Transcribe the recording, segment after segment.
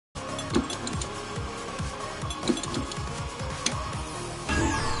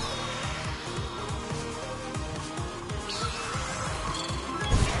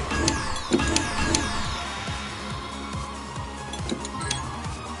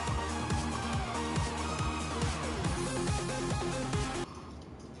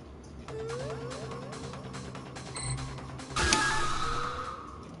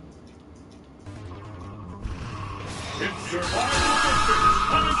Survival victory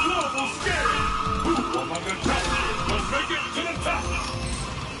on a global scale. Who among the challengers will make it to the top?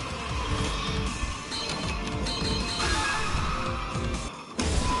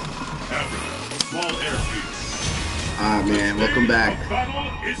 Africa, small airfield. Ah man, welcome back.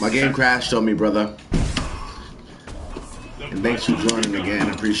 My game crashed on me, brother. And thanks for joining again.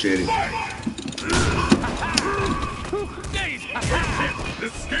 I appreciate it. The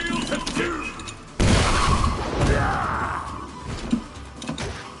scales have tipped.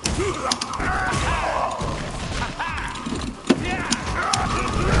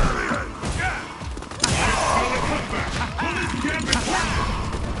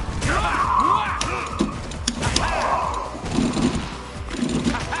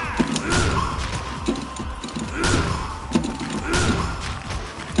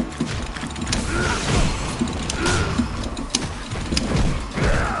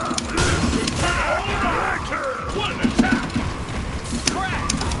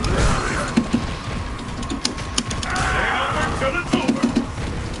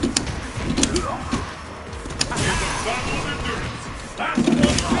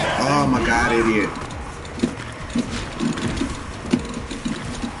 Oh my god, idiot.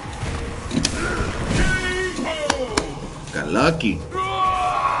 Got lucky.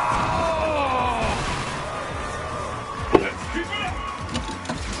 Let's keep it up.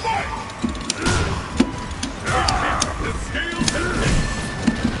 Fight! The scales have tipped.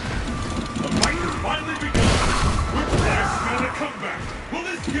 The fight has finally begun. Which last man to come back? Will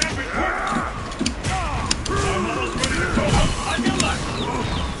this gambit work? I'm almost ready to go out on your left.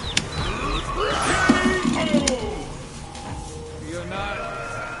 You're not.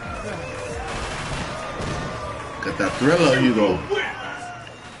 Got that thriller, Hugo.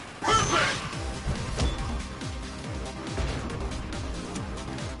 Perfect.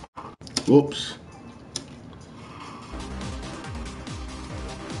 Whoops.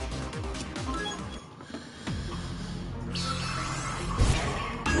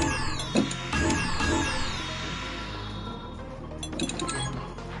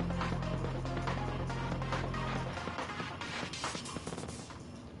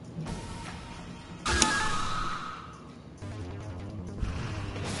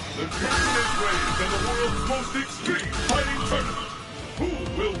 The curtain is raised in the world's most extreme fighting tournament. Who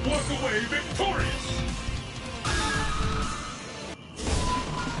will walk away victorious?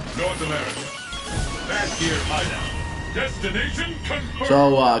 North America. Back here, hideout. Destination confirmed. So,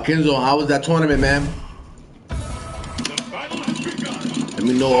 Kenzo, how was that tournament, man? The battle has begun. Let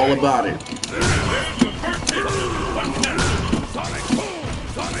me know all about it. And there's the first hit. What's next? Sonic Boom!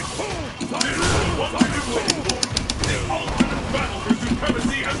 Sonic Boom! Sonic Boom! What are you waiting for? The ultimate battle for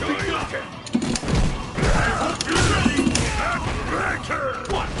supremacy has begun. I hope you're ready.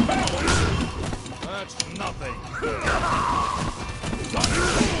 What power? That's nothing. Sonic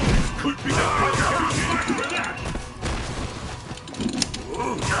Boom! This could be the first match for that.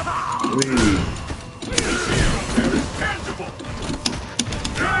 Wee. The fear up there is tangible.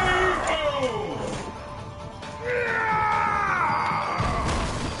 K.O.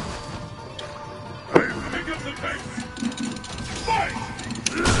 Pick up the pace. Fight!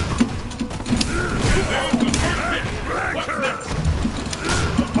 And there's the first hit. What's next?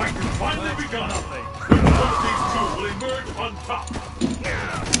 The fight has finally begun. Which one of these two will emerge on top?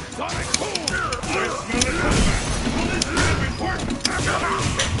 Sonic Boom! I smell a comeback. Will this gambit work?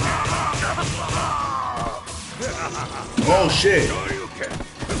 Oh shit. I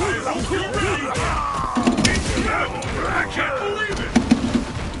hope you're ready. Incredible! I can't believe it.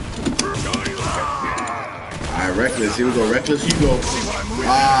 Alright, reckless. Here we go. Reckless Hugo.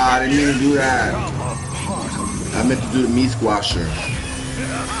 Ah, I didn't mean to do that. I meant to do the meat squasher.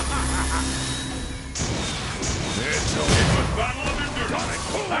 It's a battle of endurance.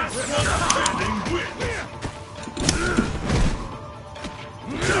 Last one standing wins.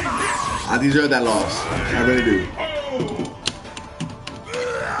 I deserve that loss. I really do.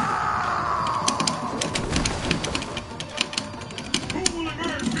 Who will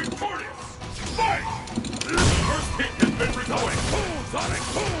emerge victorious? Fight! The first hit has been recorded. Sonic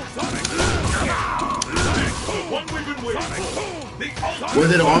Boom! Sonic Boom! Sonic Boom! One we've been waiting for. The ultimate. Was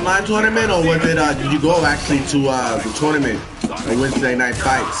it an online tournament or was it, did you go actually to the tournament on Wednesday night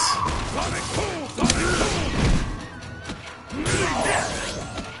fights? Sonic Boom! Sonic Boom!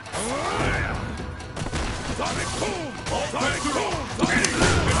 Sonic Boom! Sonic Boom!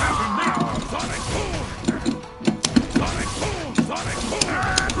 Anything can happen now! Sonic Boom! Sonic Boom! Sonic Boom!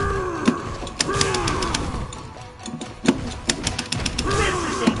 Brace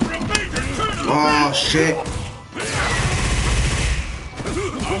yourself for a major tournament! Oh shit.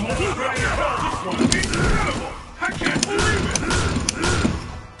 I'm almost ready to call this one incredible! I can't believe it!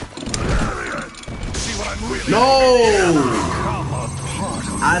 No!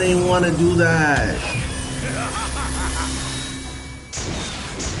 I didn't want to do that.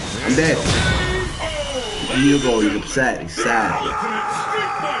 I'm dead. Hugo, he's upset. He's sad.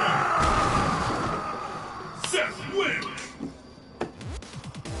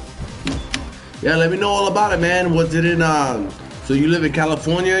 Yeah, let me know all about it, man. Was it in so you live in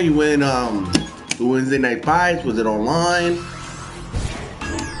California? You went the Wednesday night fights? Was it online?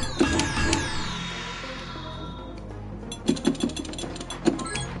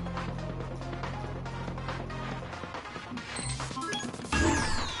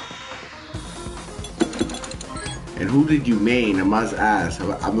 And who did you main? I must ask.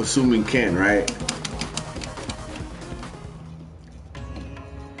 I'm assuming Ken, right?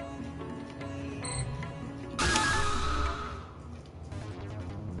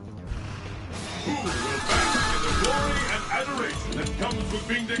 Who will bask in the glory and adoration that comes with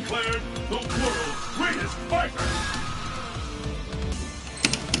being declared the world's greatest fighter?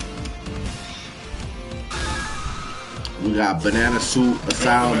 We got Banana Suit,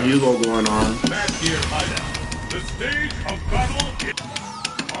 Asylum Hugo going on. Back here, hideout. The stage of battle is...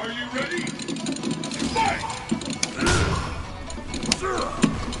 Are you ready? Fight!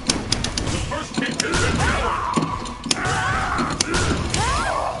 The first kick has been covered.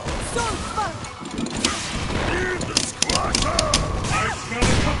 I smell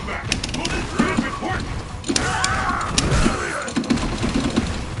a comeback. Will this prove important?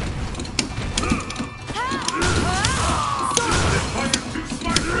 This fighter's too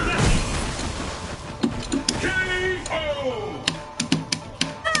smart for this. KO!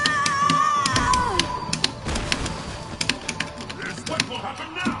 What will happen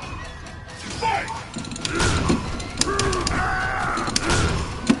now? Fight!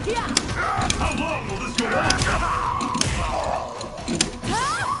 How long will this go on?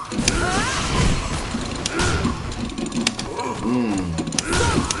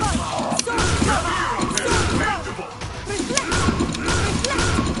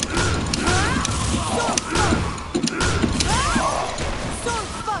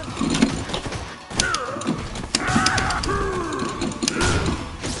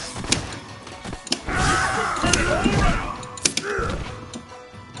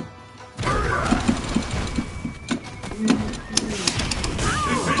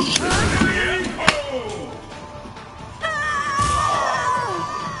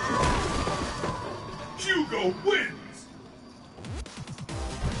 Hugo wins!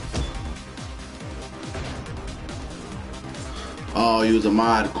 Oh, he was a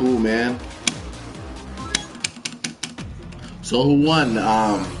mod. Cool, man. So who won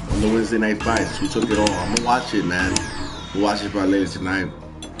on the Wednesday night fights? Who took it all? I'm gonna watch it, man. We'll watch it probably later tonight.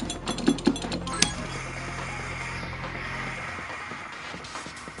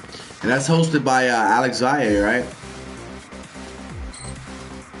 And that's hosted by Alex Zaire, right?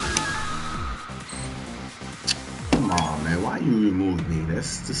 Come on, man. Why you remove me?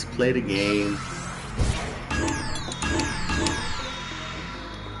 Let's just play the game.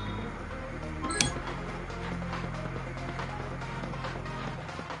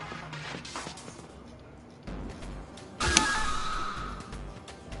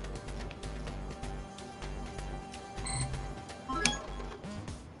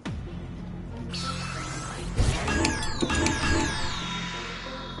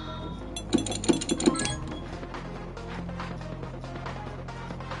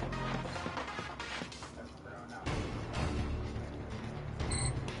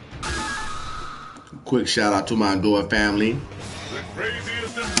 Quick shout out to my Door family. The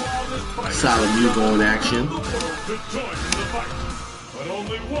craziest and wildest fighter Asylum Hugo in action. to join the fight. But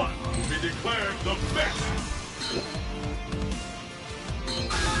only one will be declared the best.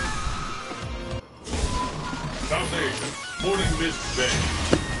 South Asia, Morning Mist Bay.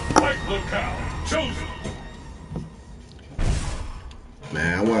 Fight locale chosen.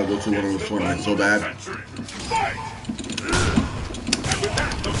 Man, I want to go to one of those tournaments so bad. Fight! And with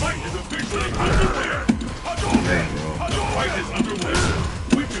that, the fight is officially underway. Dang, bro. The fight is underway.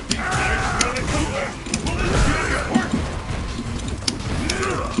 Which of these guys is gonna come back? Will this be important?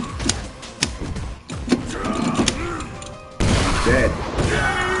 Dead.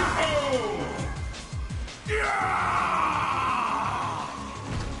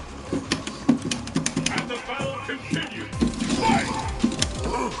 And the battle continues. Fight!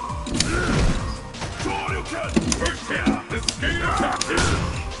 First hit, the skate attack hit.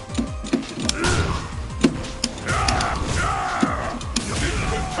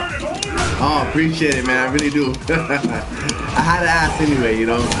 Turn it all around. Oh, appreciate it, man. I really do. I had to ask anyway, you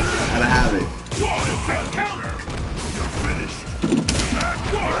know. I had to have it. Counter. You're finished.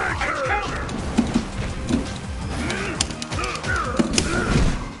 Counter.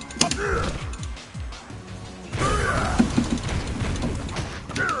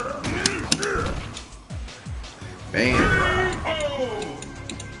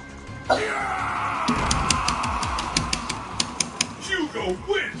 Hugo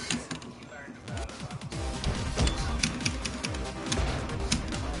wins!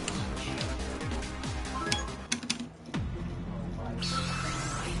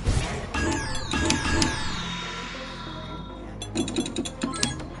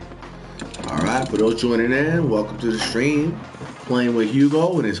 Alright, for those joining in, welcome to the stream. Playing with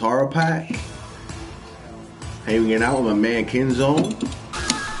Hugo in his horror pack. Hanging out with my man Kenzone.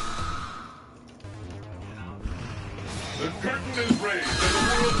 The curtain is raised in the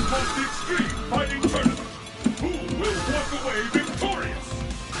world's most extreme fighting tournament. Who will walk away victorious?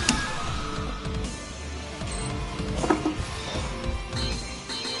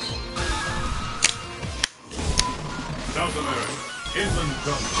 South America, inland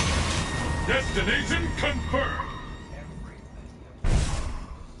jungle. Destination confirmed.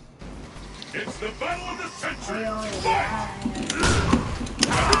 It's the battle of the century. Fight!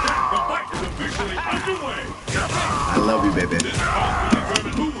 After that, the fight is officially underway. I love you, baby. This fight will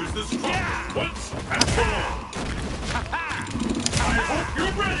determine who is the strongest once and for all. I hope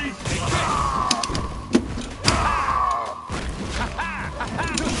you're ready.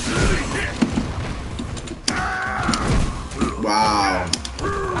 Wow.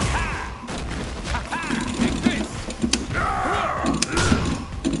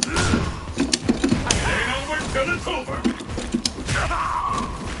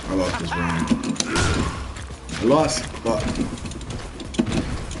 I lost this round. I lost. Fuck.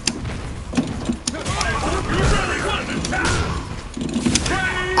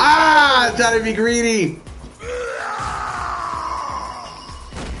 Ah! I'm trying to be greedy.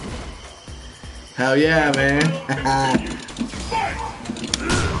 Hell yeah, man.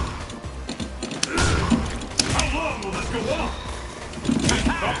 How long will this go on? This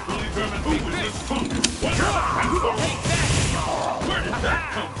fight will determine who is the strongest. Where did that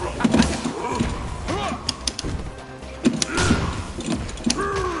come from?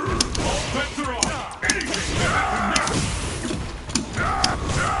 All bets are on. Anything can happen next.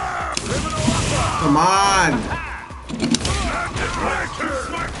 Come on.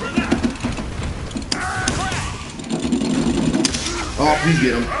 Oh, please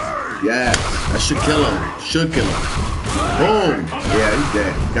get him. Yeah, that should kill him. Should kill him. Boom. Yeah, he's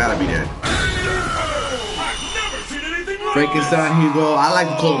dead. Gotta be dead. Frankenstein Hugo. I like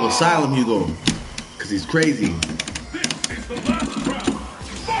to call him Asylum Hugo. Because he's crazy. This is the last round.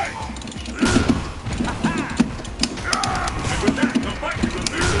 Fight! And with that, the fight is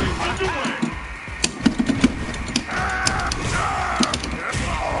officially underway.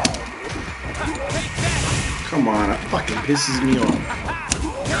 Come on, that fucking pisses me off.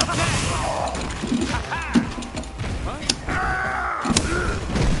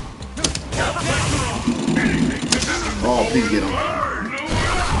 Oh, please get him.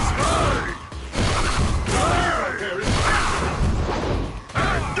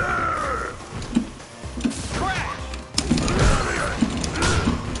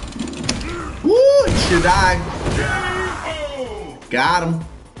 Woo, he should die. Got him.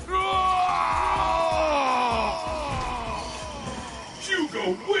 Hugo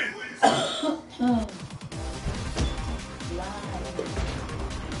wins.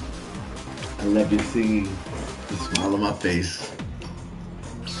 I love you seeing the smile on my face.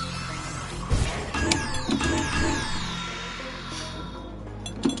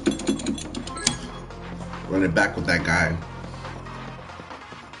 Running back with that guy.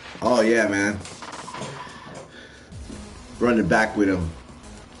 Oh yeah, man. Running back with him.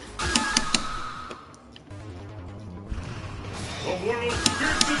 The world's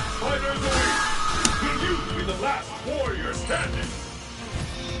fiercest fighters await. Will you be the last warrior standing?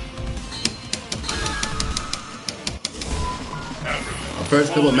 Our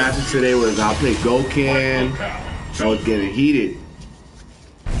first couple of matches today was I played Gokan. I was getting heated.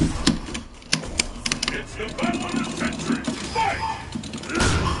 It's the battle of the century. Fight!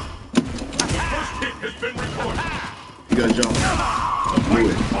 The first hit has been recorded. You gotta jump. The Do fight it.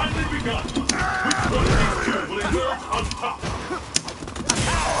 has finally begun. Which one of these two will emerge on top?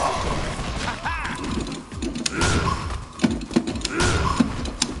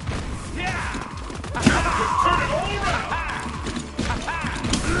 Just turn it all around.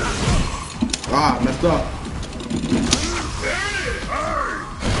 Ah, messed up. There it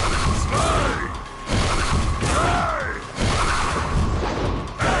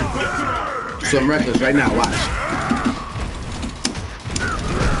is. So I'm reckless right now, watch.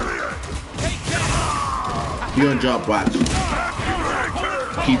 You gonna jump, watch.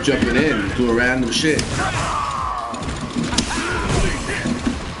 Keep jumping in, doing random shit.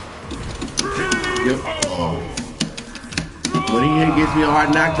 Yep. Oh. when he gets me a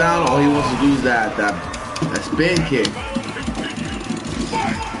hard knockdown, all he wants to do is that spin kick.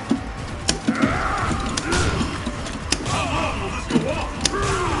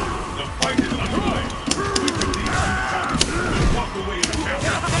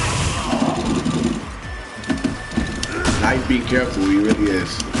 Now he's being careful, he really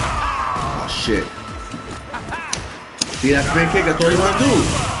is. Oh shit. See that spin kick? That's all you want to do.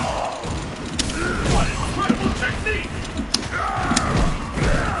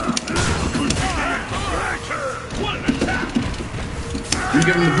 You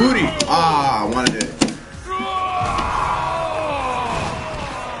give him the booty. Ah, I wanted it.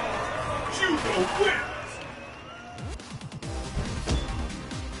 Hugo wins.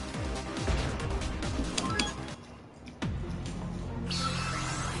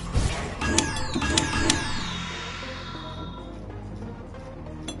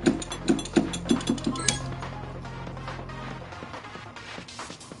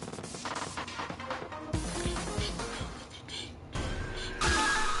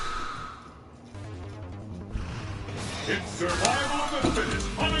 It's survival of the fittest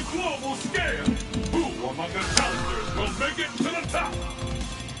on a global scale. Who among the challengers will make it to the top?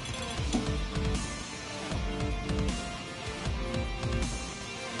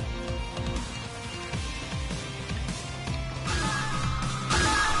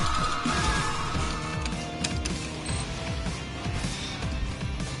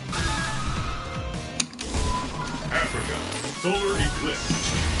 Africa, solar eclipse.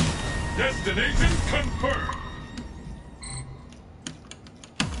 Destination confirmed.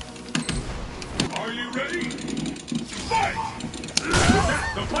 Are you ready? Fight!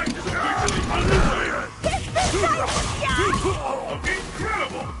 The fight is officially underway!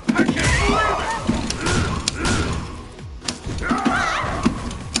 Incredible! I can't believe it!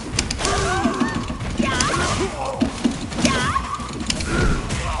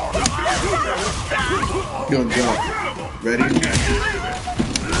 Yo, jump. Ready?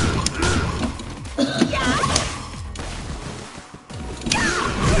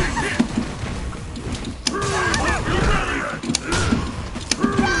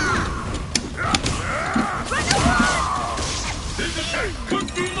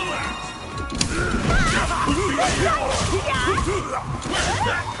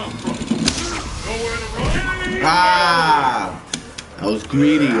 Ah! I was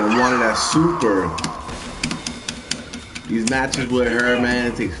greedy. I wanted that super. These matches with her,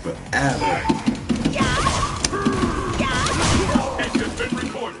 man, it takes forever.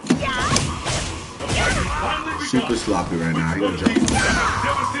 Super sloppy right now. He gonna jump.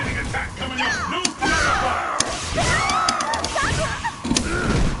 Devastating attack coming up. No fire!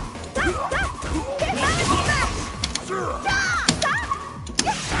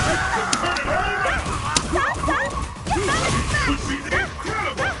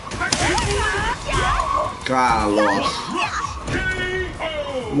 God, I lost.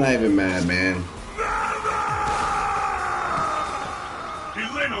 I'm not even mad, man.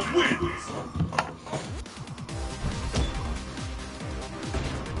 Elena wins.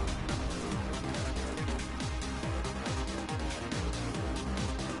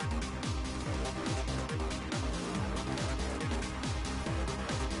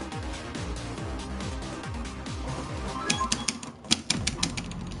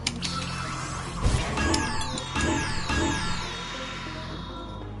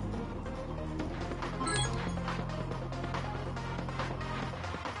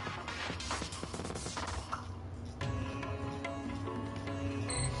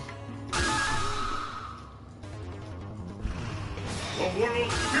 The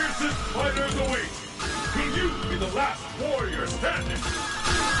world's fiercest fighters await. Will you be the last warrior standing?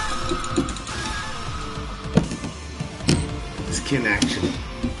 Skin action.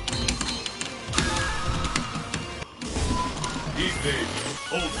 These days,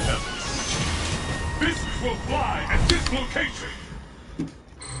 old heavens. Fists will fly at this location.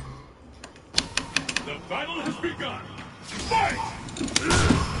 The battle has begun. Fight!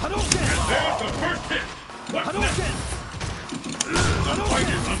 And there's the first hit. What's next? The fight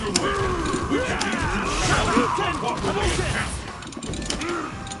is underway. We can walk away and count.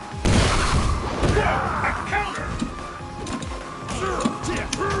 Whoa, a counter!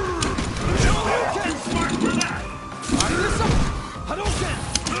 Too smart for that!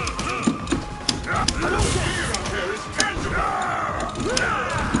 Fear out there is tangible!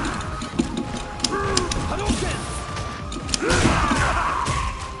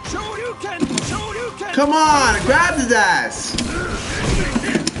 Come on, grab his ass.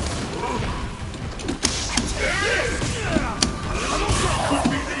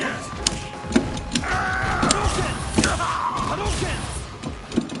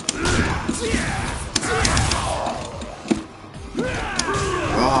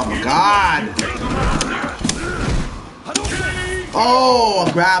 Oh,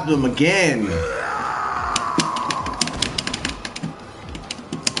 I grabbed him again. And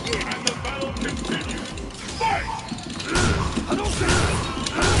the battle continues. Fight!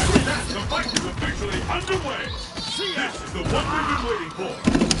 The fight is officially underway. This is the one we've been waiting for.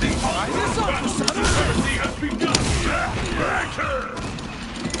 The ultimate battle for supremacy has begun.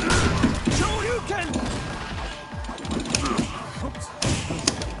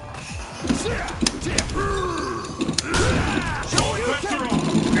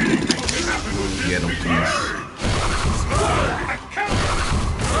 Get him, please.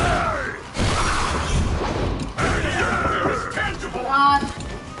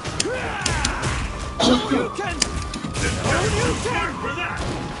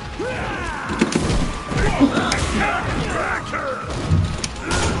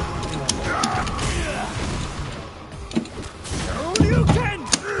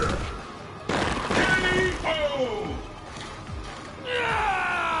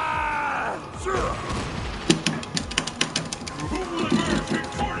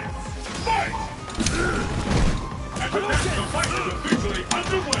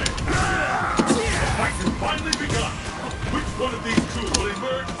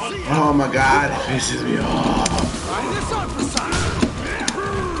 Oh my God, it pisses me off.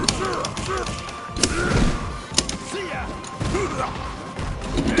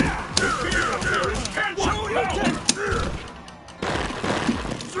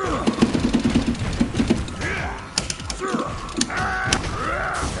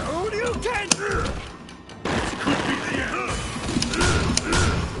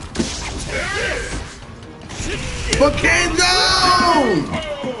 For Kenzone!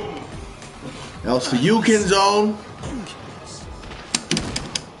 That was for you, Kenzone.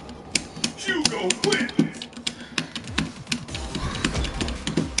 Hugo wins.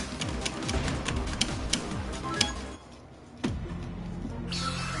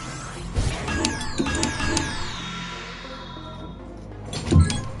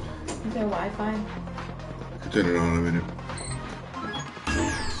 Is there Wi-Fi? I'll turn it on in a minute.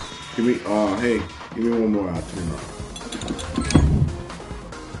 Give me, hey, give me one more. I'll turn it on.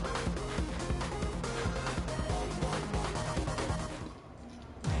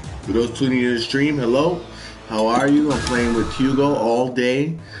 For those tuning in the stream, hello. How are you? I'm playing with Hugo all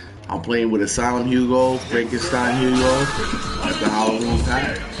day. I'm playing with Asylum Hugo, Frankenstein Hugo, at the Halloween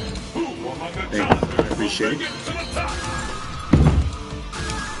pack. Thanks, I appreciate it.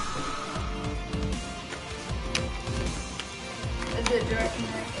 Is it direct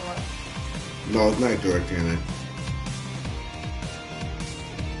connect or what? No, it's not direct internet.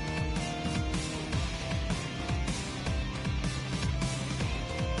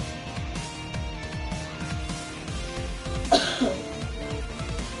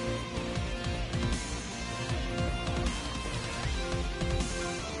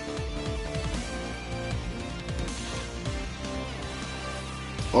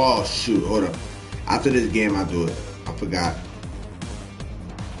 Oh shoot, hold up. After this game I do it. I forgot.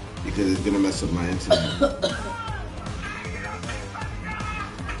 Because it's gonna mess up my internet.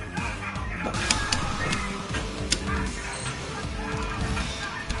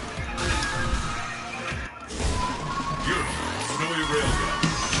 Snowy Railgun.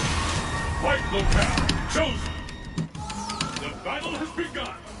 Fight locale chosen. The battle has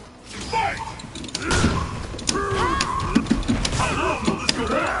begun. Fight! How long will this go on?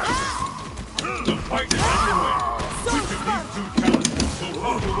 The fight is underway. Which of these two talents will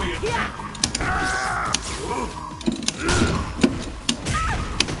walk away as champion?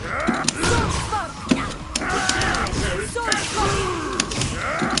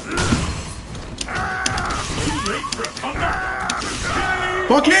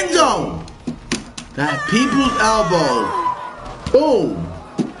 For Kenzone! That people's elbow. Boom!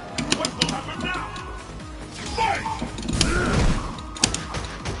 What will happen now? Fight!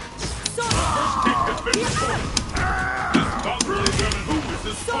 First kick has been recorded. This bout will determine who is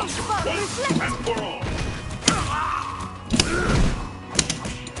the strongest once and for all.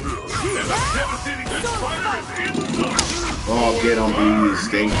 And the devastating spider is in the zone. Oh, get on bees.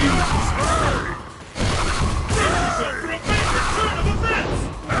 Thank you. Set for a big return of events.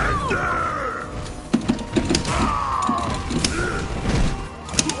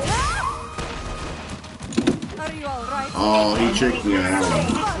 Are you alright? Oh, he tricked me on that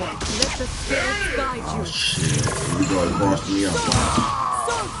one. Let the spirits guide Oh you. shit. Here we go. He bossed me up.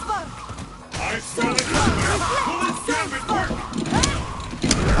 Soul spark! I smell it coming. Will this gambit work?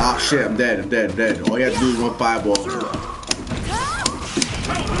 Oh shit, I'm dead. I'm dead. I'm dead. All you have to do is one fireball.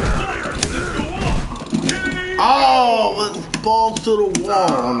 How much longer can this go on? Oh, let's balls to the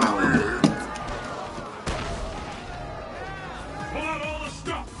wall on that one.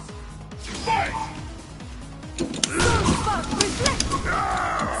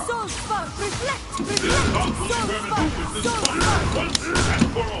 Thoughtfully remove this fight once and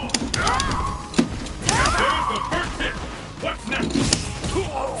for all. There's the first hit. What's next?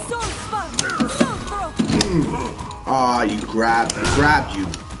 Sword spark! Sword throw! Ah, you grabbed you.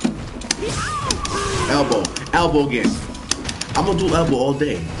 Elbow again. I'm gonna do elbow all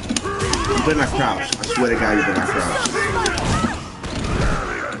day. You better not crouch. I swear to God, you better not crouch.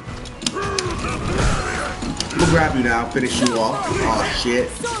 I'm gonna grab you now, finish you off. Oh shit.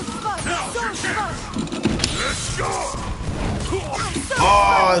 Sword spark! Sword spark! Let's go!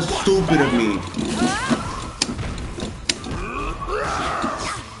 Oh, it's stupid of me.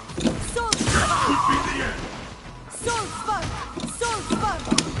 Sword Could be the end. Sword spark! Sword spark!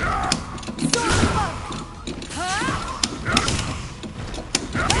 Sword spark!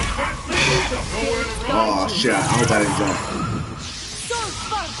 Nowhere to run. Oh shit, I hope I didn't jump. Sword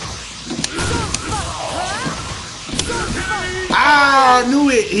spark! Sword spark! Sword spark! Ah, I knew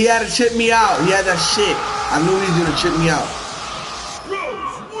it. He had to chip me out. He had that shit. I knew he was gonna chip me out.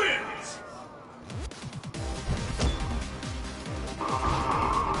 Rose wins.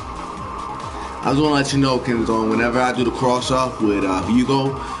 I just want to let you know, Kenzone, whenever I do the cross up with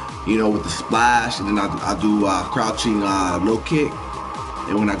Hugo, you know, with the splash, and then I do crouching low kick,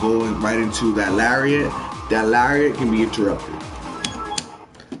 and when I go right into that lariat can be interrupted.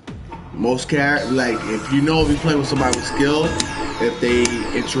 Most characters, like, if you play with somebody with skill, if they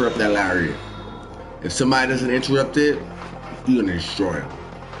interrupt that lariat. If somebody doesn't interrupt it, you're gonna destroy him.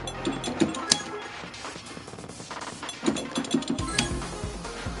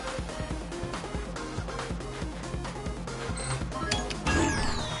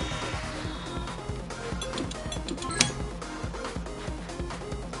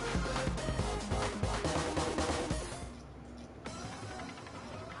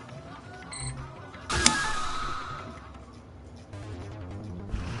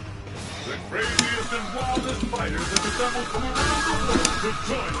 The craziest and wildest fighters have assembled from around the world to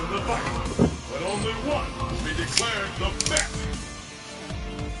join in the fight. But only one will be declared the best.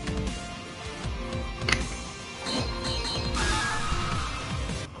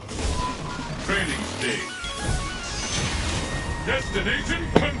 Training stage. Destination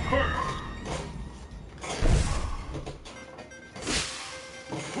confirmed.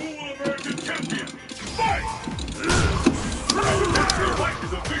 Who will emerge as champion? Fight! Our fight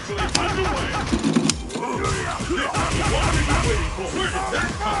is officially underway. This is what we've been waiting for. Where did that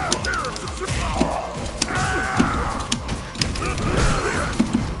come from? The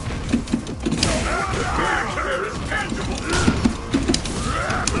fear is tangible.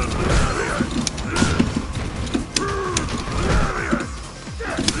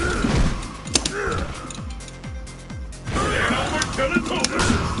 Till it's over.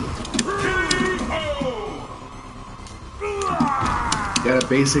 K.O. Got a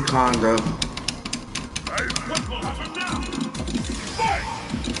basic Honda. What will happen now? Fight!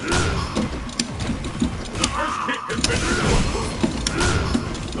 The first kick has been delivered.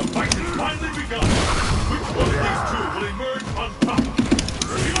 The fight has finally begun. Which one of these two will emerge on top?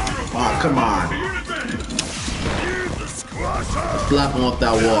 Oh, come on. To your advantage. The squasher. Slap him off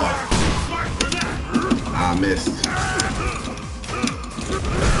that wall. Smart for that. I missed. Is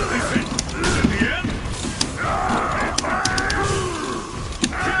it the end?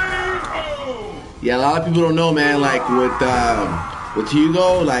 K.O. Yeah, a lot of people don't know, man. Like with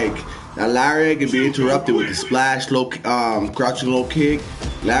Hugo, like that lariat can be interrupted with the splash, low, crouching low kick,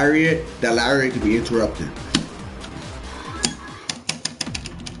 lariat. That lariat can be interrupted.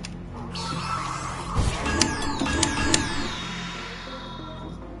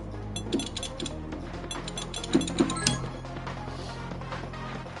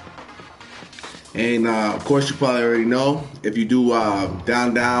 And of course, you probably already know, if you do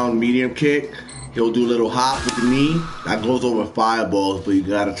down, medium kick, he'll do a little hop with the knee. That goes over fireballs, but you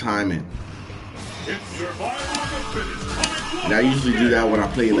gotta time it. It's survival of the fittest. And I usually do that when I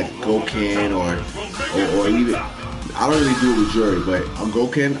play like Goken or even, I don't really do it with Jury, but on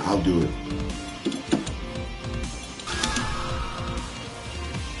Goken, I'll do it.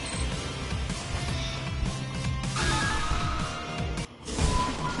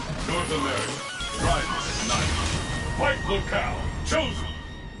 North America, Friday night. Fight locale chosen.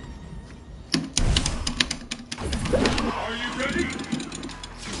 Are you ready?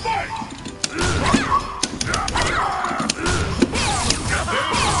 Fight! There's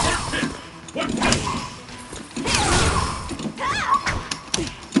the first hit. What's next?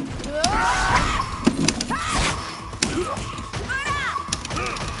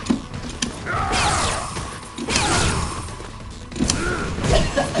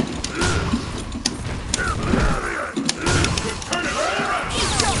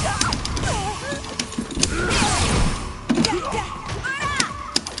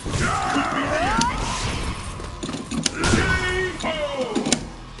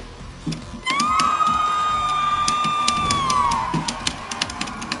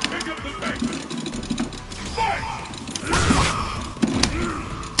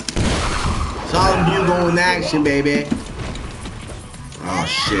 in action, baby. Oh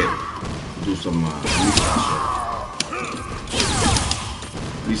shit. Do some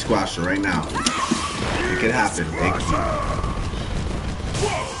knee squasher right now. Make it happen. Thank you.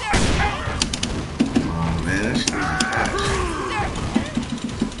 Oh man, that shit is catch.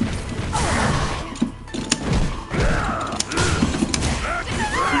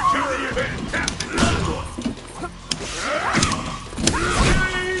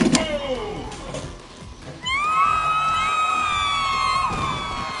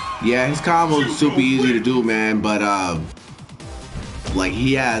 Yeah, his combo is super easy to do, man, but like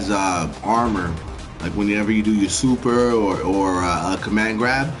he has armor. Like whenever you do your super or a command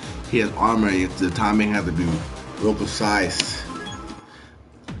grab, he has armor. The timing has to be real precise.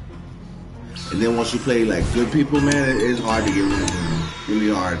 And then once you play like good people, man, it is hard to get wins.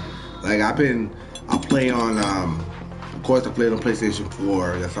 Really hard. Like I play on of course I played on PlayStation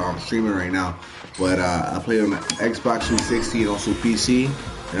 4. That's how I'm streaming right now. But I play on Xbox 360 and also PC,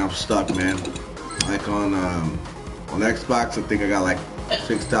 and I'm stuck, man. Like on Xbox, I think I got like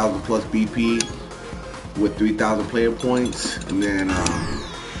 6,000 plus BP with 3,000 player points, and then I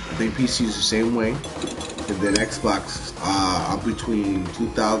think PC is the same way. And then Xbox, I'm between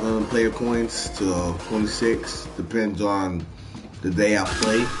 2,000 player points to 26, depends on the day I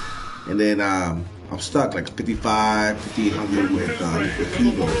play. And then I'm stuck like 55, 5,800 with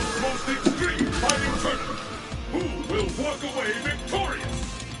Hugo. Who will walk away victorious?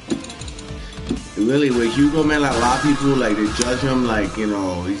 Really, with Hugo, man, like a lot of people, like they judge him like, you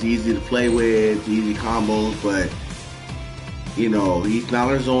know, he's easy to play with, easy combos, but you know, he's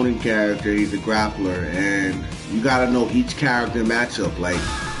not a zoning character, he's a grappler, and you gotta know each character matchup. Like,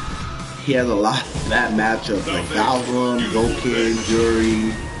 he has a lot of bad matchups, like Galvam, Gokin,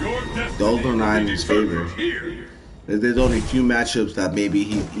 Jury. Those are not in his favor. There's only a few matchups that maybe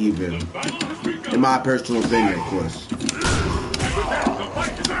he's even, in my personal opinion, of course.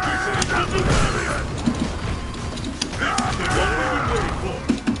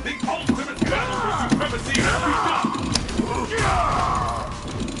 The ultimate battle for supremacy has begun!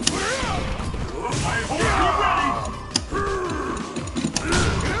 I hope you're ready!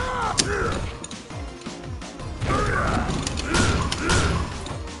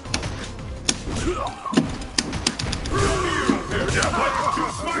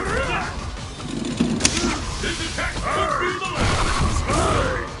 This attack could be the last!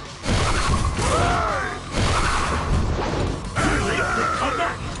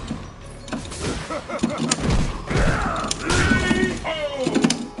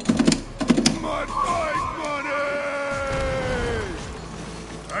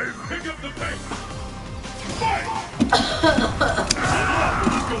 Pick up the pace! Fight!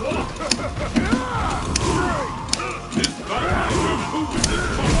 This battle will determine who wins this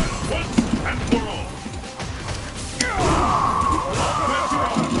combat once and for all.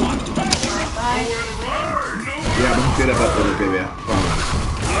 Yeah, I'm gonna get up after this, baby. I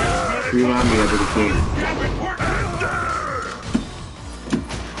promise. Remind me after the game.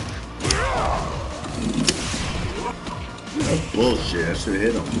 That's bullshit. I should have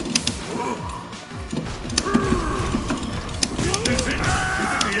hit him.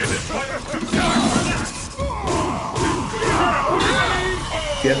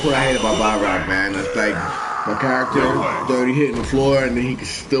 Guess what I hate about Byrock, man? It's like my character dirty hitting the floor and then he can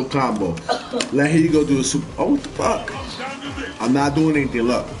still combo. Let Hugo do a super. Oh, what the fuck? I'm not doing anything.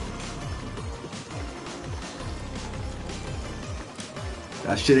 Look.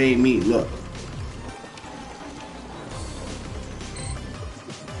 That shit ain't me. Look.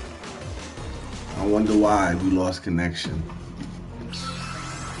 I wonder why we lost connection.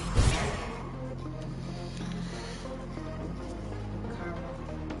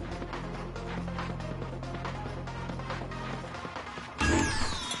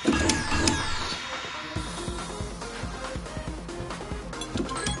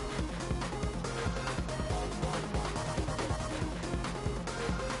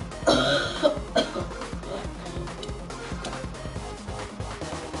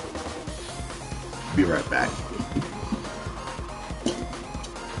 Be right back.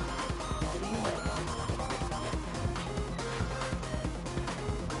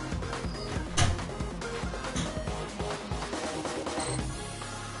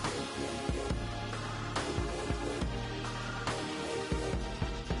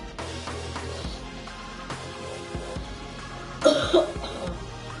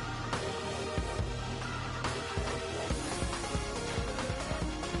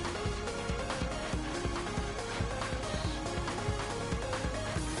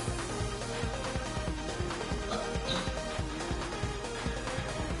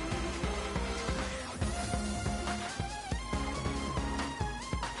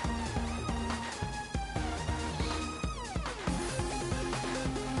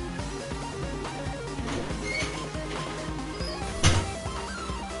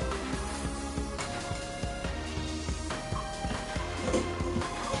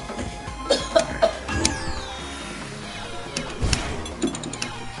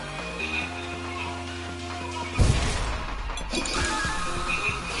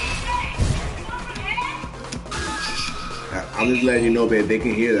 I'm just letting you know that they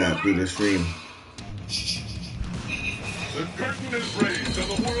can hear that through the stream. The curtain is raised on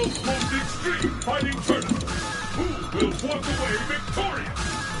the world's most extreme fighting tournament. Who will walk away victorious?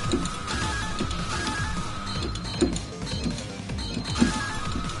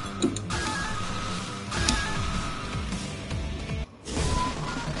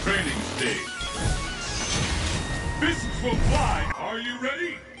 Training stage. Fists will fly. Are you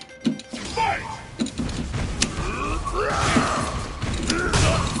ready? Fight!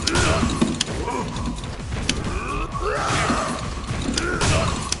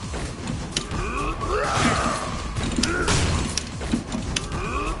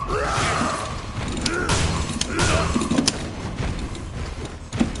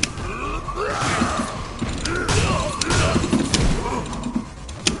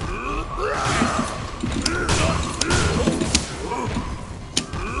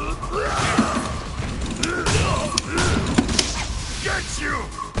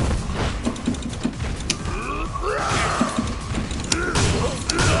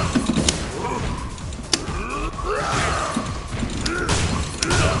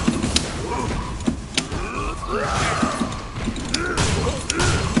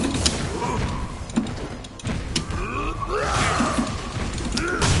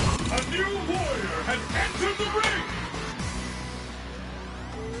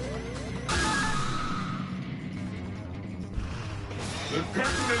 The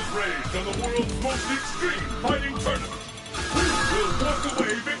curtain is raised on the world's most extreme fighting tournament. Who will walk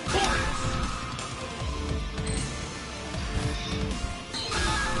away victorious?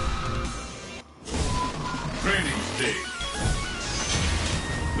 Training stage.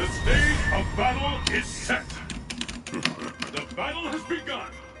 The stage of battle is set. The battle has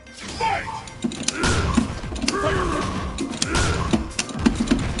begun. Fight!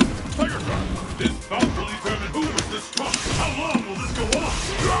 Tiger Drop! This bout will determine who is the strongest. How long will this go on?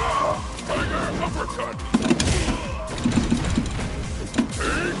 Tiger Uppercut!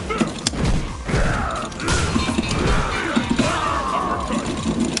 Take this!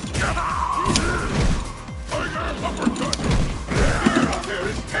 Tiger Uppercut! Fear out there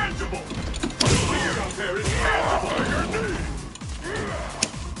is tangible! Fear out there is tangible! Tiger Knee!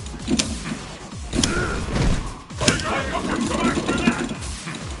 Tiger Uppercut! For that!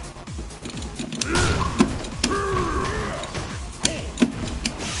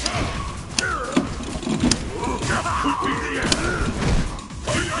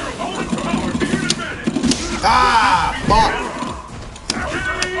 Ah, fuck.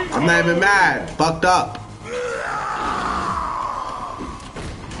 I'm not even mad. Fucked up.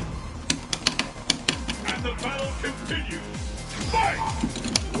 And the battle continues. Fight!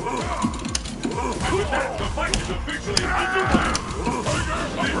 With that, the fight is officially underway.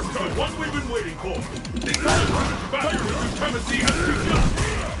 This is the one we've been waiting for. The battle of supremacy has begun.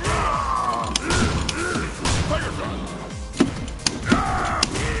 Fire Drop!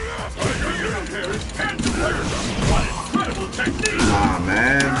 Fire out there is tangible. Fire Drop! What incredible technique! Nah,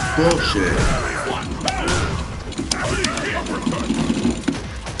 man. Bullshit. One power! Uppercut!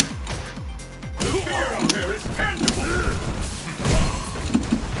 The fear out there is tangible.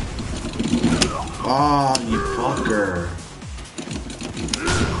 Oh, you fucker.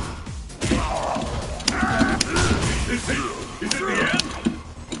 Is it the end?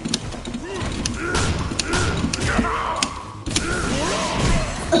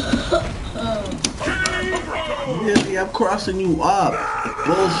 Really, I'm crossing you up.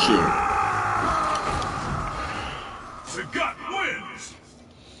 Bullshit. Sagat wins!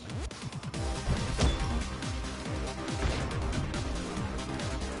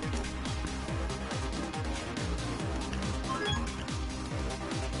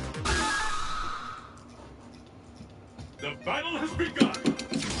 The battle has begun!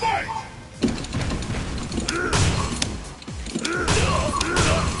 Fight!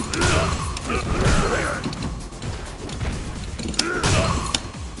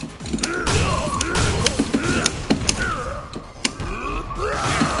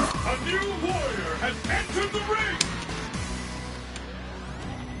 A new warrior has entered the ring!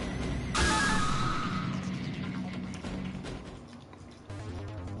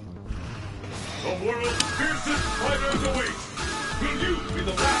 The world's fiercest fighters await! Will you be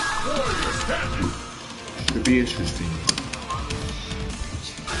the last warrior standing? Should be interesting.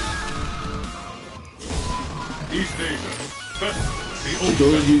 East Asia, Festival, the For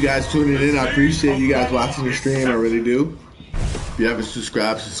those of you guys tuning in, I appreciate you guys watching the stream. I really do. If you haven't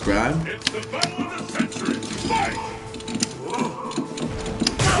subscribed, subscribe. It's the battle of the century. Fight!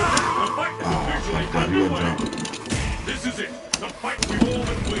 The fight is officially fuck that, you went underway. down. This is it. The fight we've all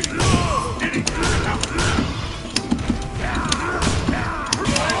been waiting for. Anything can happen now.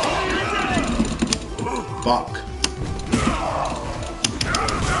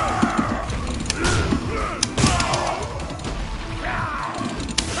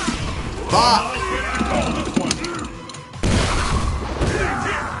 Fuck!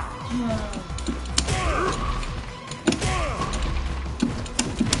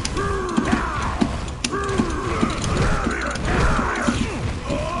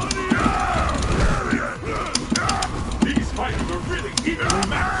 These fighters are really evenly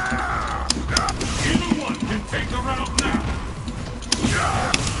matched. Either one can take the round now.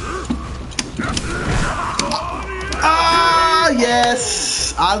 Ah,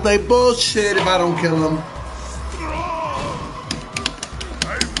 yes! I'll play bullshit if I don't kill him.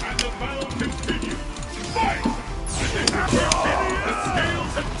 And the battle continues. Fight! The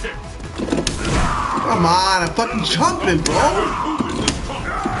scales have tipped. Come on, I'm fucking jumping, bro. Who is this once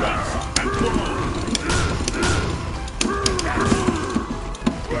and for all?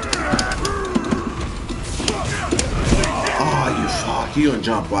 Oh, you fuck. You gonna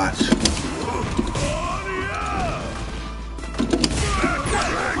jump, watch.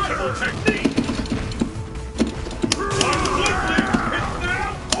 Incredible technique. Unlikely.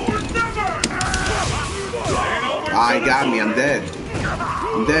 It's now or never. Ain't over Ah, he got me. I'm dead.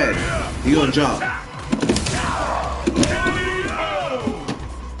 I'm dead. You gonna jump.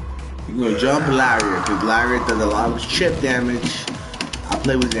 You gonna jump Lariat, because Lariat does a lot of chip damage. I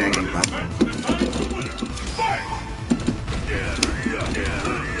play with Yankee, bro.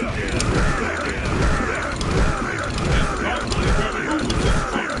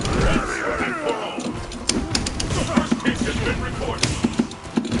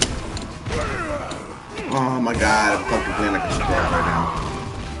 Oh my god, I'm fucking playing like a scrub right now.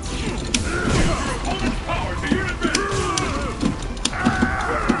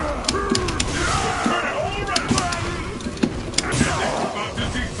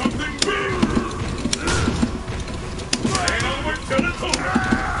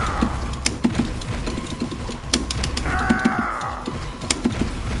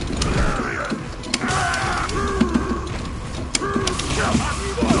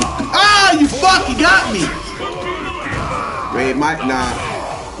 Ah, you fucking got me! Wait,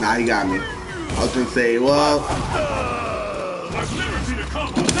 nah, he got me. I was gonna say, well, I've never seen a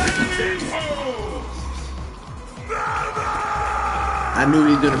combo. I knew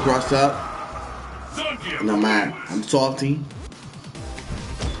he was gonna cross up. No man, I'm salty.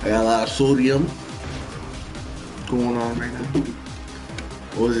 I got a lot of sodium going on right now.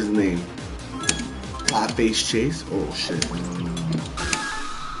 What was his name? Hot Face Chase? Oh shit.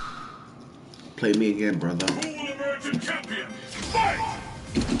 Play me again, brother. Who will emerge a champion? Fight!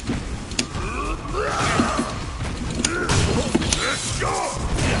 Let's go!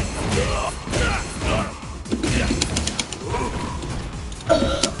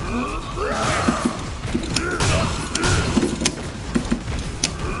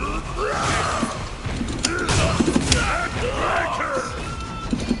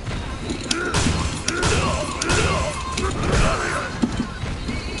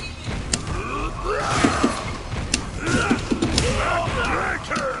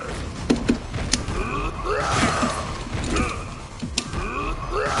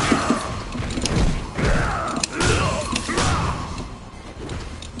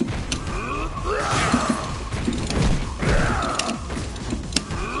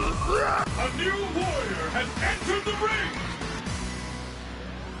 A new warrior has entered the ring!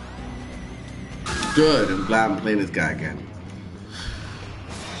 Good, I'm glad I'm playing this guy again.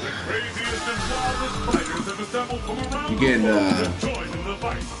 The craziest and wildest fighters have assembled from around You getting, the world to join in the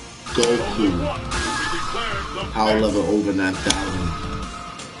fight. Goku. One will be declared the Power best. level over 9,000.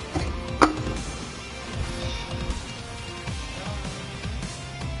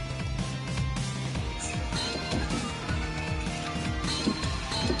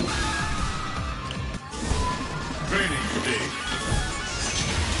 Training stage.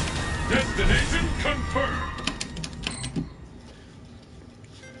 Destination confirmed.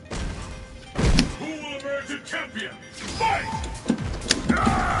 Who will emerge a champion? Fight!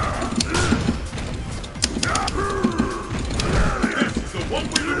 This is the one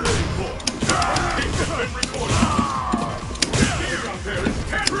we've been waiting for. The first case has been recorded. The fear out there is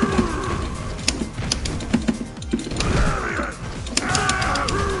tense.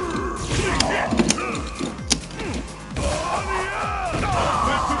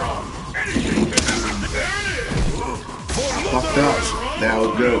 Fucked up. That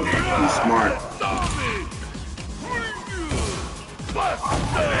was good. He's smart.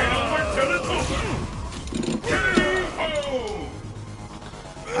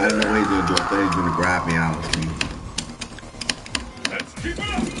 I don't know what he's gonna do. I thought he was gonna grab me, honestly. Let's keep it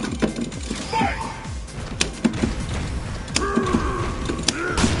up. Fight!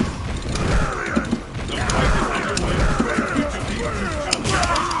 The fight is underway. Each of these two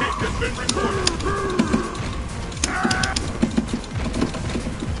champions has been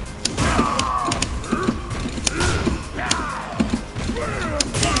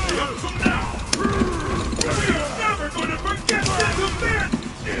Up from now! We are never going to forget this event!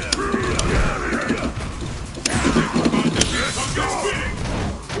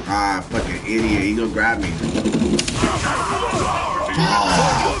 Ah, fucking idiot. He gonna grab me.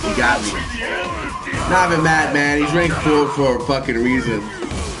 Oh, he got me. Not even mad, man. He's ranked 4 for a fucking reason.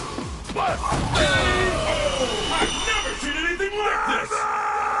 I've never seen anything like this!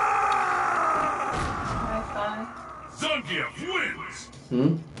 Zangief wins!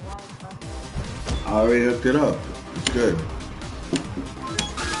 I already hooked it up. It's good.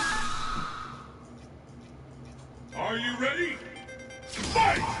 Are you ready?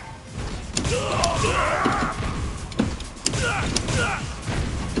 Fight!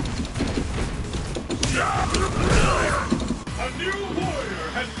 A new warrior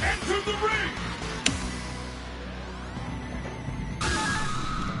has entered the ring!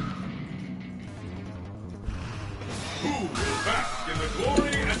 Who will bask in the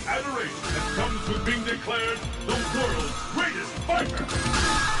glory and adoration that comes with being declared the world's greatest fighter?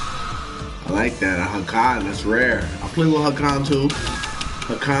 I like that. A Hakan, that's rare. I play with Hakan too.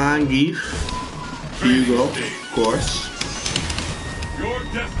 Hakan, Geef, Hugo, of course. Your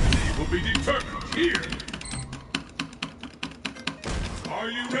destiny will be determined here. Are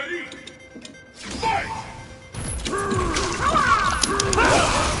you ready? Fight!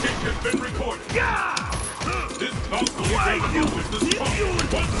 Kick has been recorded. This bout will be with the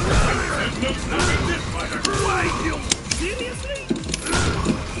strongest one. There's no stopping this fighter. Seriously?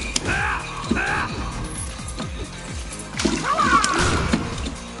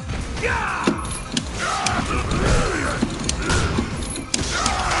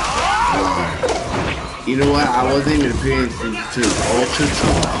 You know what? I wasn't even paying attention to Ultra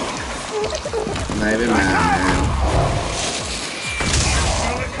Talk. I'm not even mad, man.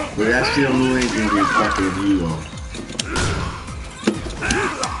 But that still don't do anything to fucking Hugo.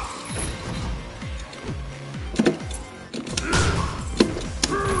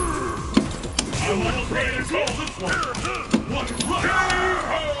 I'm almost ready to call this one.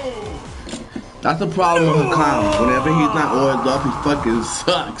 That's the problem with Hakan. Whenever he's not oiled up, he fucking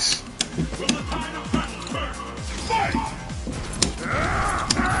sucks. Will the tide of battle turn? Fight!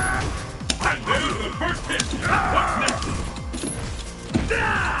 And there's the first hit. What's next?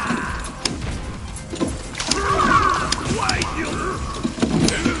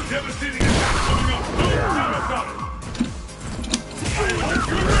 There's a devastating attack coming up. No doubt about it.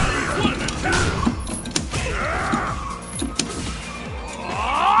 You're ready. What an attack!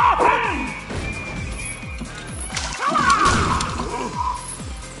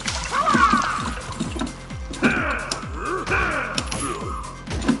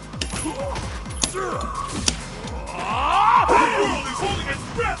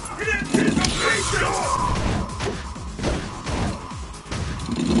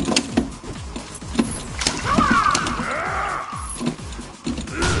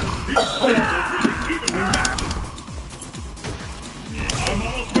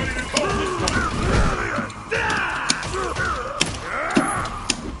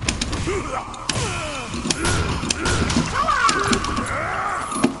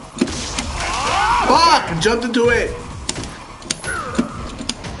 Fuck! I jumped into it!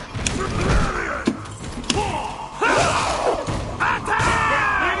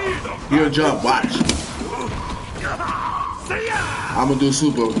 You gonna jump, watch. I'm gonna do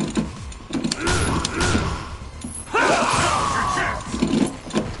super.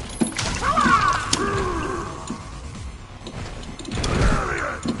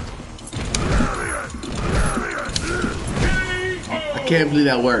 I can't believe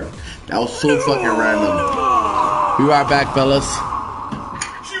that worked. That was so fucking random. Be right back, fellas.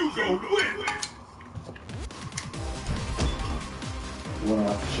 Hugo wins! Wanna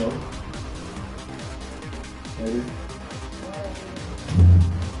watch the show? Maybe?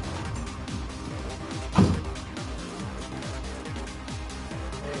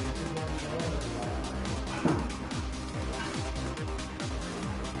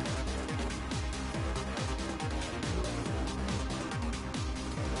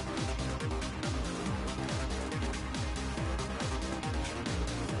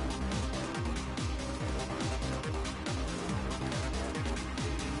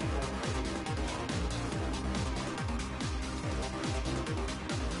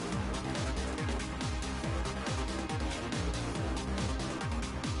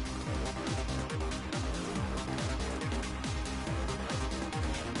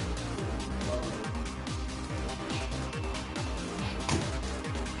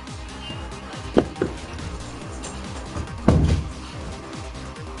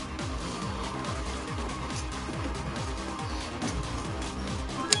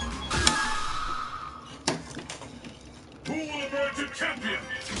 champion.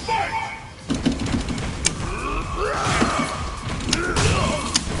 Fight!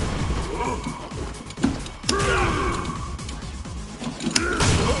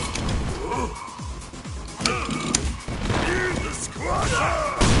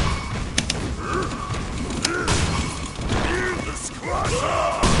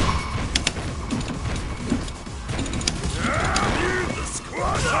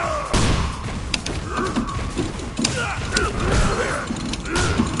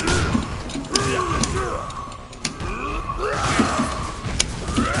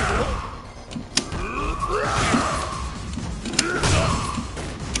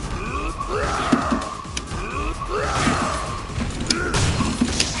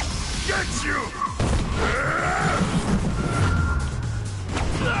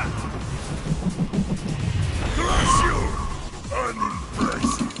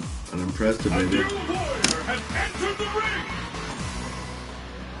 Unimpressed, A baby. new warrior has entered the ring.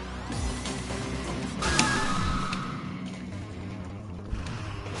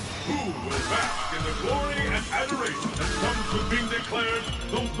 Who will bask in the glory and adoration that comes with being declared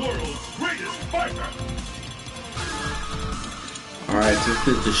the world's greatest fighter? Alright, since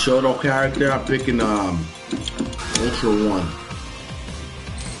it's the Shoto character, I'm picking Ultra 1.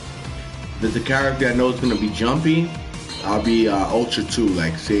 If it's a character I know is gonna be jumpy, I'll be Ultra 2,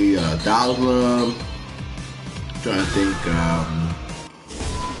 like say Asylum. Trying to think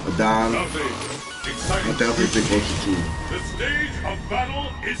Adon. I'll definitely pick Ultra 2. The stage of battle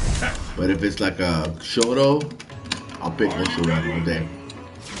is set. But if it's like a Shoto, I'll pick Ultra 1 all day.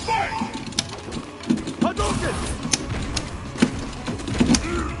 Fight! Hadouken!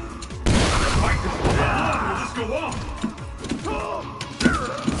 Will this go on? Oh,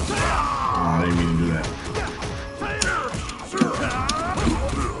 I didn't mean to do that.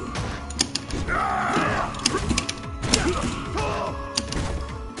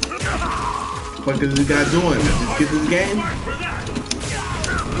 What is this guy doing? Let's just get this game? Fight for that!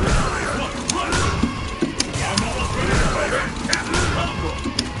 I'm almost ready to fight.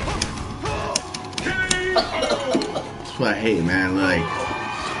 That's what I hate, man. Like,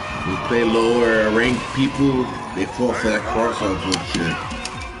 we play lower ranked people, they fall for that crossover shit.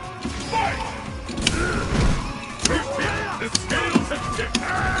 Fight! The scales have tipped.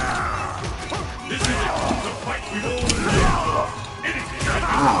 This is it. The fight we've all been waiting for. Anything can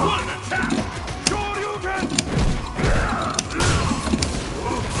happen. Ow. What an attack! Shoryuken!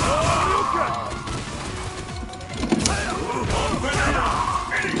 Shoryuken!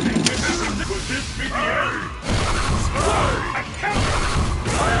 Anything can happen. Could this be the end? A counter!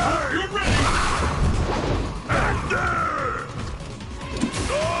 I hope you're ready!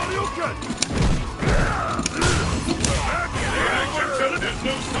 Shoryuken! There's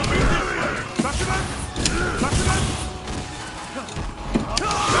no stopping this one! Shakugan! Shakugan!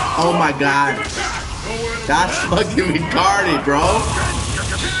 Oh my god. That's fucking retarded, bro.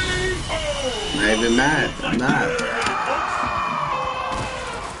 I'm not even mad. I'm not.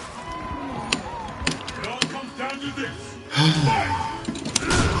 It all comes down to this. Fight!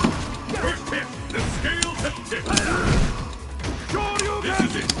 First hit, the scales have tipped. This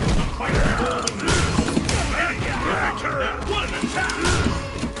is it. The fight we've all been waiting for. Anything can happen. What an attack!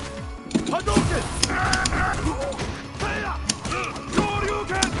 Hadouken!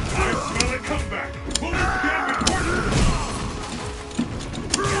 Shoryuken! I smell a comeback. Will this be important?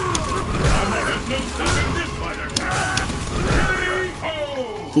 There's no stopping this fighter.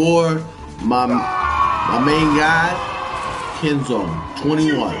 K.O. For my main guy, Kenzo,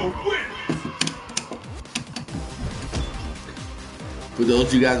 21. Win. For those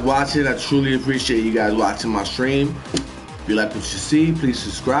of you guys watching, I truly appreciate you guys watching my stream. If you like what you see, please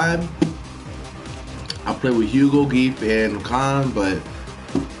subscribe. I play with Hugo, Geef, and Khan, but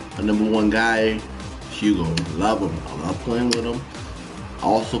my #1 guy, Hugo. Love him. I love playing with him. I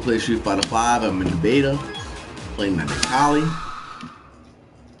also play Street Fighter 5. I'm in the beta. Playing at the Kali.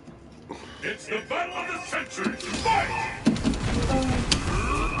 It's the battle of the century. Fight!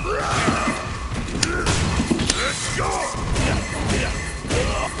 Let's go!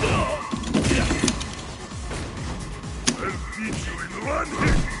 I'll beat you in one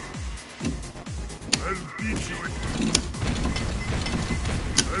hit. I'll beat you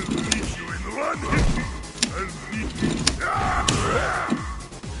in one hit. I'll beat you.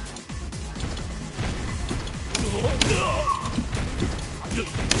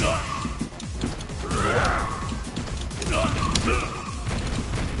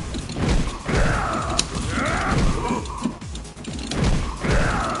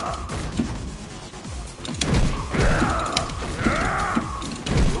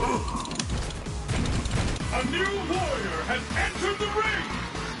 A new warrior has entered the ring!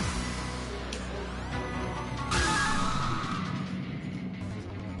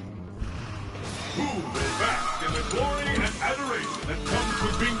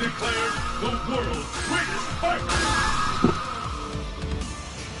 was being declared the world's greatest fighter.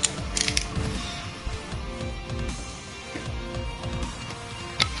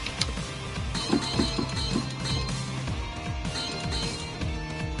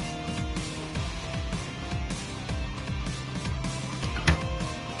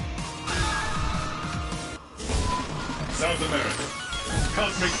 South America,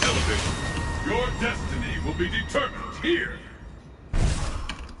 Cosmic Elevation. Your destiny will be determined here.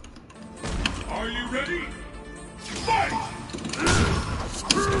 Are you ready? Fight!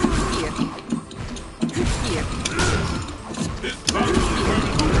 This battle will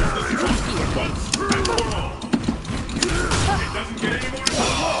determine who is the strongest once and for all. It doesn't get any more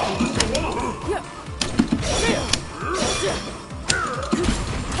difficult. Go on.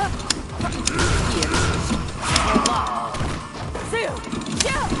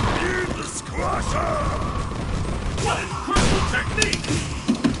 What incredible technique!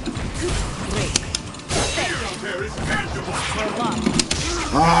 Here out there is tangible.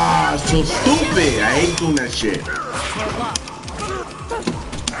 Ah, so stupid. I hate doing that shit.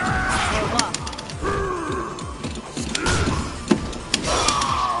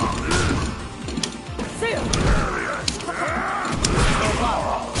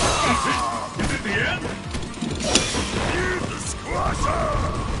 Is it the end?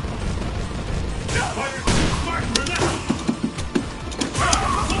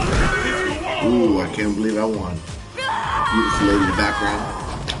 Ooh, I can't believe I won. Beautiful lady in the background.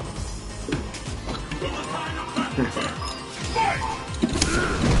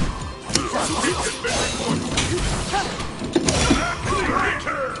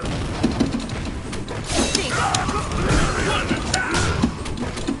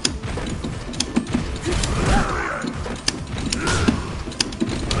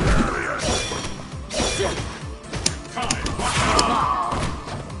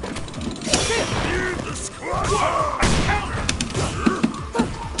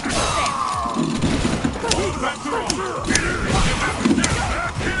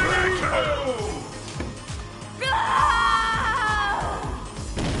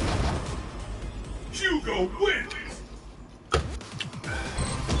 Hugo wins!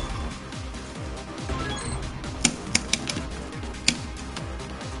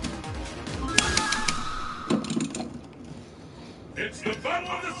 It's the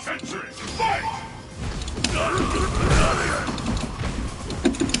battle of the century! Fight!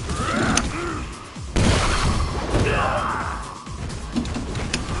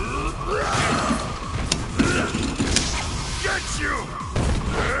 Get you!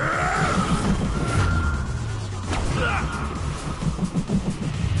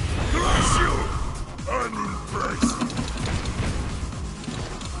 Crush you! Unimpressed!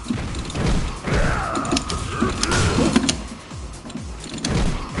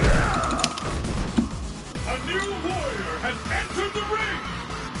 A new warrior has entered the ring!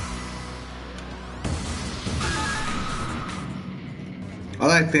 I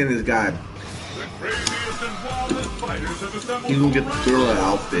like seeing this guy. The craziest and wildest fighters have assembled. He's gonna get the around thriller world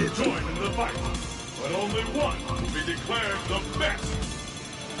outfit. to join in the fight. But only one will be declared the best.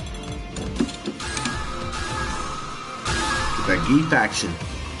 That Gi faction.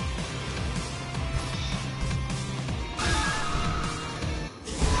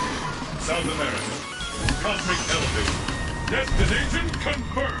 South America, Cosmic Elevation. Destination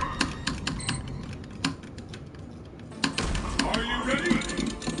confirmed. Are you ready?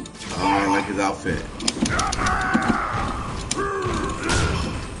 Oh, I like his outfit.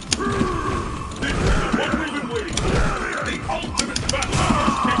 This is the one we've been waiting for. The ultimate battle of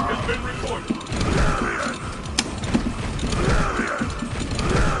escape has been recorded.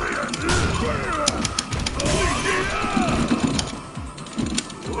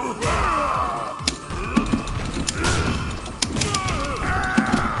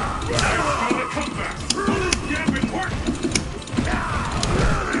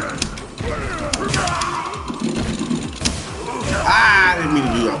 Ah, I didn't mean to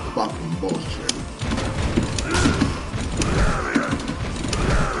do that fucking bullshit.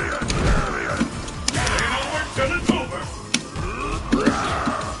 Till it's over.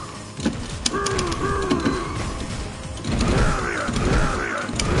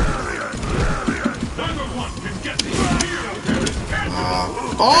 Neither one can get the idea out there is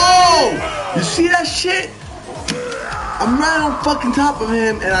tangible. Oh! You see that shit? I'm right on fucking top of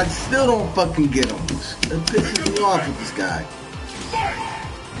him and I still don't fucking get him. It pisses me off with this guy. Fight!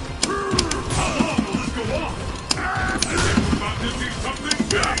 How long will this go on? I think we're about to see something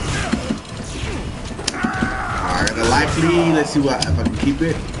big. Alright, the life lead. Let's see what if I can keep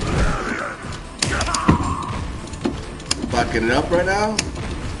it. Fucking it up right now.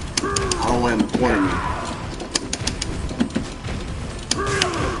 I don't want him to corner me.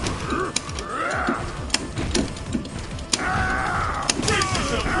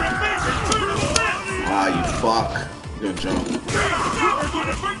 Ah, you fuck. You're gonna jump.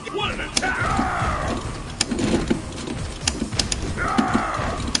 What an attack!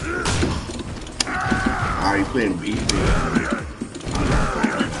 Ah, you playing beat, man.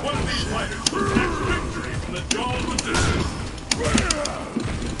 One of these fighters will snatch victory from the jaws of distance.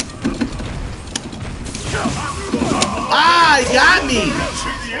 Ah, he got me!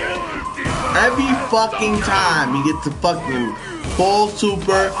 Every fucking time he gets the fucking full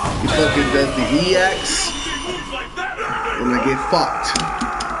super, he fucking does the EX, and I get fucked.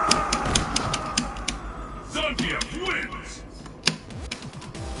 Zambia wins!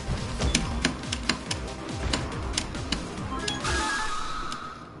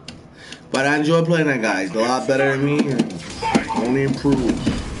 But I enjoy playing that guy. He's a lot better than me, and only improve.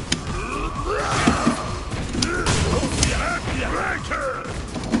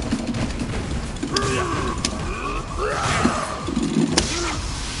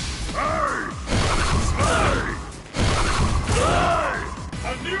 A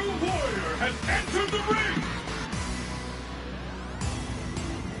new warrior has entered the ring!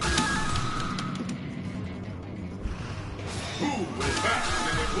 Who will bask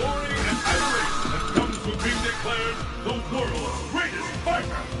in the glory and adoration that comes with being declared the world's greatest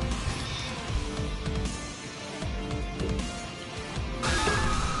fighter?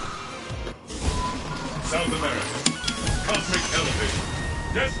 South America. Cosmic elevation.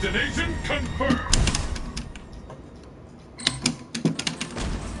 Destination confirmed.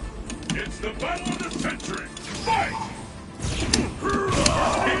 It's the battle of the century. Fight!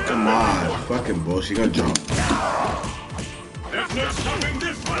 Come on, fucking bullshit. Gonna jump. There's no stopping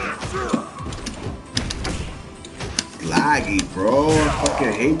this fighter. Laggy, bro. I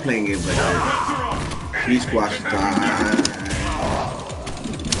fucking hate playing games like that. Please squash time.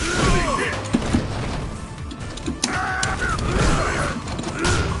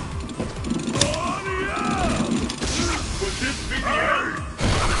 Would this be the end?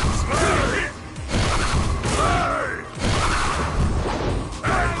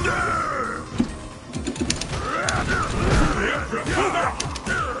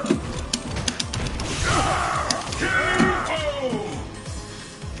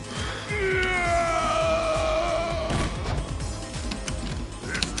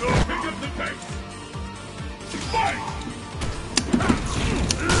 Pick up the pace. Fight!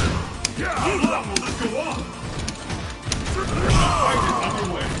 How long will this go on? The fight is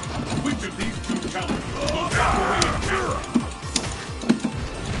underway. Which of these two challengers will walk away in victory?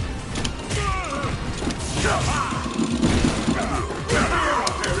 The fear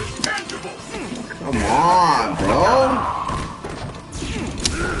out there is tangible. Come on, bro.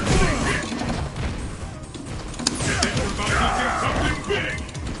 They're about to do something big.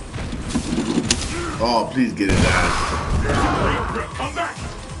 Oh, please get his ass. Come back.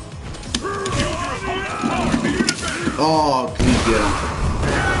 Use your opponent's power to your advantage. Oh, please get him.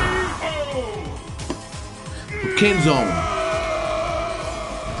 KO. King Zone.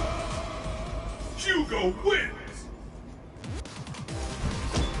 Hugo wins.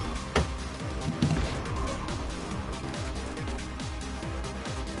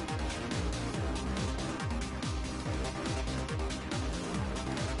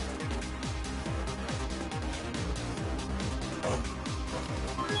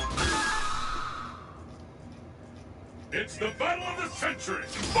 It's the battle of the century.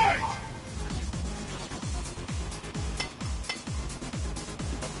 Fight!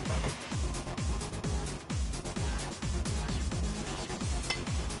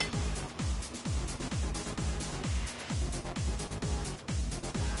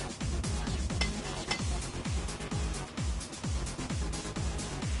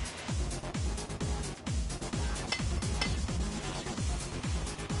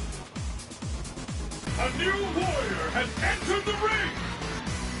 A new warrior has entered the ring!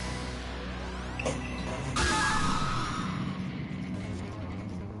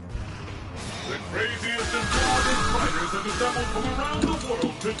 The craziest and wildest fighters have assembled from around the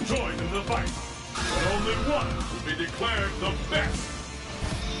world to join in the fight. But only one will be declared the best.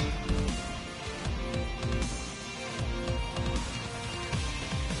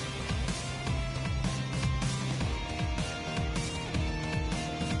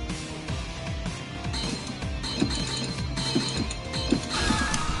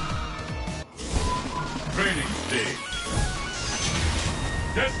 Training stage.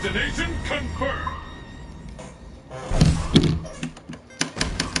 Destination confirmed.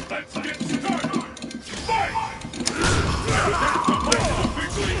 Let's get started. Fight! The place is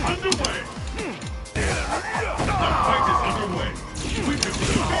officially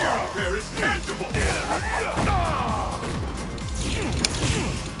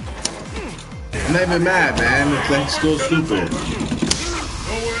I'm not even mad, man. It's like still stupid. Nowhere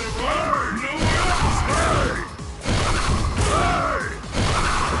to run, nowhere to hide.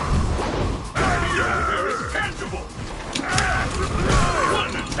 There is tangible.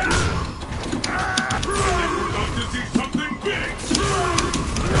 One attack. We're about to see something big.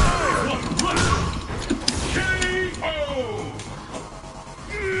 One punch. KO.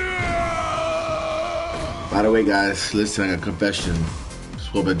 By the way, guys, listen, a confession.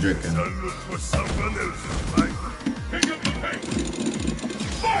 Just what I've been drinking. I'll look for someone else's life. Pick up the pace.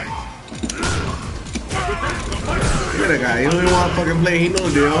 Fight. Look at that guy. He don't even want to fucking play. He know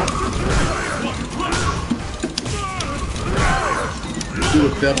the deal. Do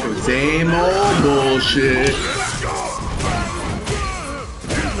the fucking same old bullshit.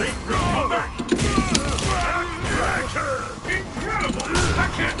 Incredible! I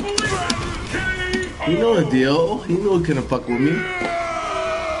can't believe it! He know the deal. He knew he couldn't fuck with me.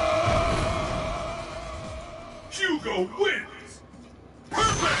 Hugo wins!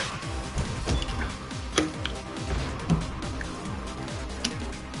 Perfect!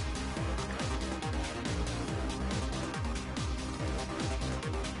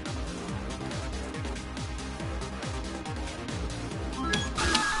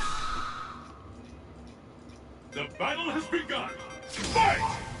 The battle has begun!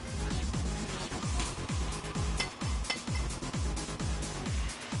 Fight!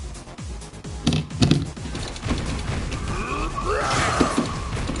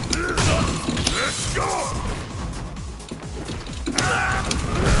 Let's go!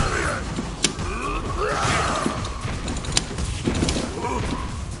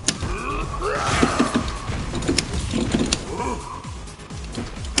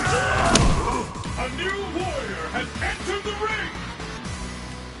 A new warrior has entered the ring!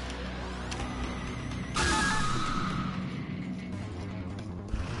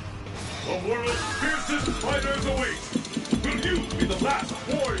 The world's fiercest fighters await! Will you be the last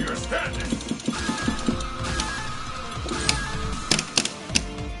warrior standing?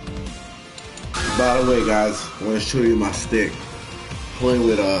 By the way, guys, I want to show you my stick. Playing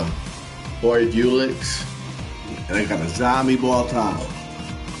with Boy Bulix, and I got a zombie ball top.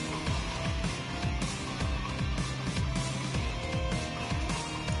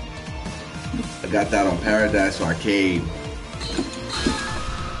 I got that on Paradise Arcade.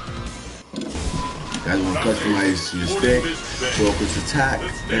 You guys want to customize your stick? Focus Attack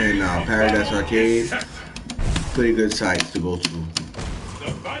and Paradise Arcade. Pretty good sites to go to.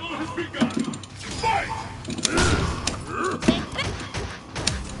 The battle has begun! Fight!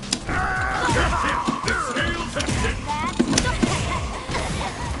 The scales have tipped!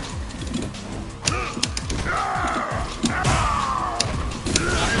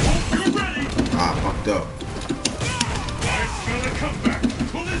 You're ready! Ah, fucked up. I smell a comeback!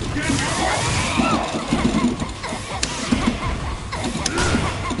 Will this get you?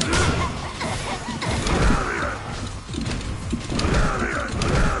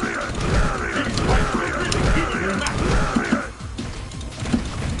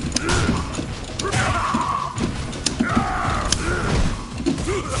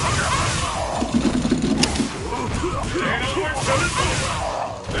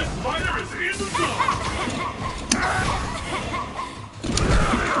 This fighter is in the zone!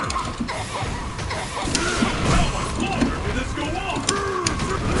 How much longer can this go on?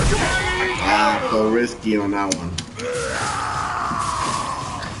 Ah, so risky on that one.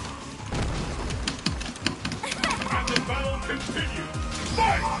 And the battle continues!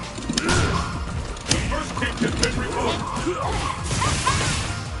 Fight! The first kick has been recorded.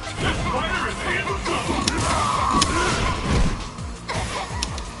 This fighter is in the zone!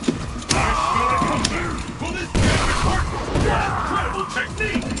 I smell a comeback! Will this get important? Incredible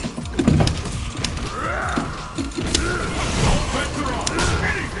technique! All bets are on!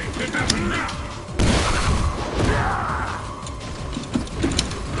 Anything can happen now!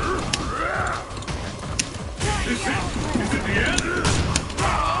 Is it the end?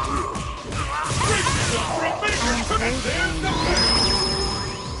 Brace yourself for a major and there's the bang!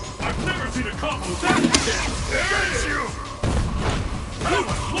 I've never seen a combo that intense! There's you! How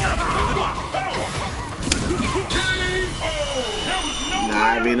much longer will it power? KO! There was no Nah,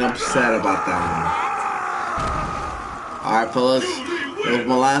 I ain't upset about that one. Alright, fellas. That was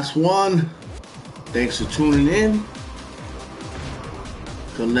my last one. Thanks for tuning in.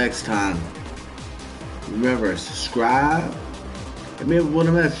 Till next time. Remember, subscribe. And maybe one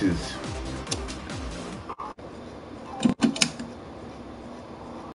of the messages.